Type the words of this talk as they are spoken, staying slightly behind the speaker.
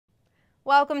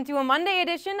Welcome to a Monday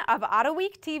edition of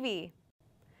Autoweek TV.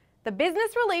 The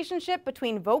business relationship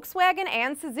between Volkswagen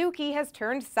and Suzuki has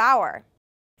turned sour.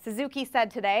 Suzuki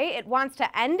said today it wants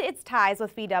to end its ties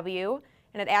with VW,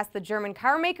 and it asked the German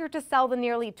car maker to sell the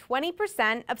nearly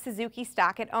 20% of Suzuki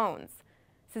stock it owns.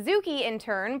 Suzuki, in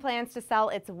turn, plans to sell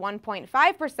its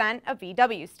 1.5% of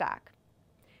VW stock.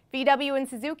 VW and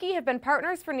Suzuki have been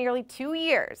partners for nearly 2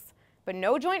 years, but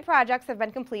no joint projects have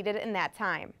been completed in that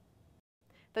time.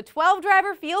 The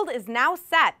 12-driver field is now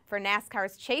set for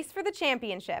NASCAR's chase for the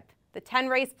championship, the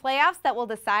 10-race playoffs that will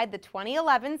decide the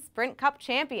 2011 Sprint Cup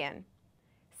champion.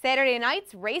 Saturday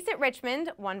night's race at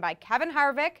Richmond, won by Kevin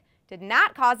Harvick, did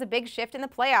not cause a big shift in the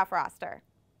playoff roster.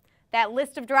 That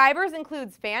list of drivers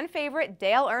includes fan favorite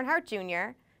Dale Earnhardt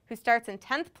Jr., who starts in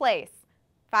 10th place.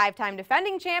 Five-time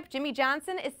defending champ Jimmy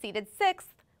Johnson is seated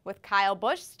 6th, with Kyle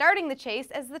Busch starting the chase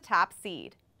as the top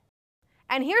seed.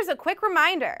 And here's a quick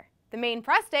reminder. The main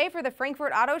press day for the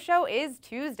Frankfurt Auto Show is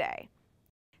Tuesday.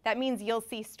 That means you'll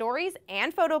see stories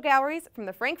and photo galleries from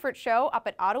the Frankfurt show up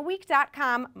at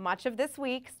Autoweek.com much of this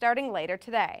week, starting later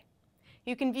today.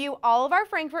 You can view all of our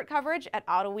Frankfurt coverage at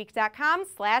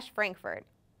Autoweek.com/Frankfurt.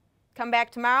 Come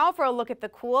back tomorrow for a look at the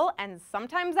cool and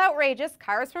sometimes outrageous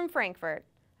cars from Frankfurt.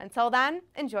 Until then,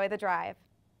 enjoy the drive.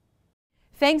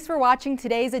 Thanks for watching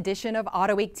today's edition of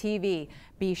Autoweek TV.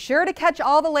 Be sure to catch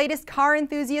all the latest car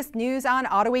enthusiast news on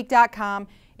Autoweek.com,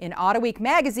 in Autoweek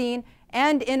magazine,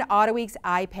 and in Autoweek's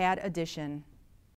iPad edition.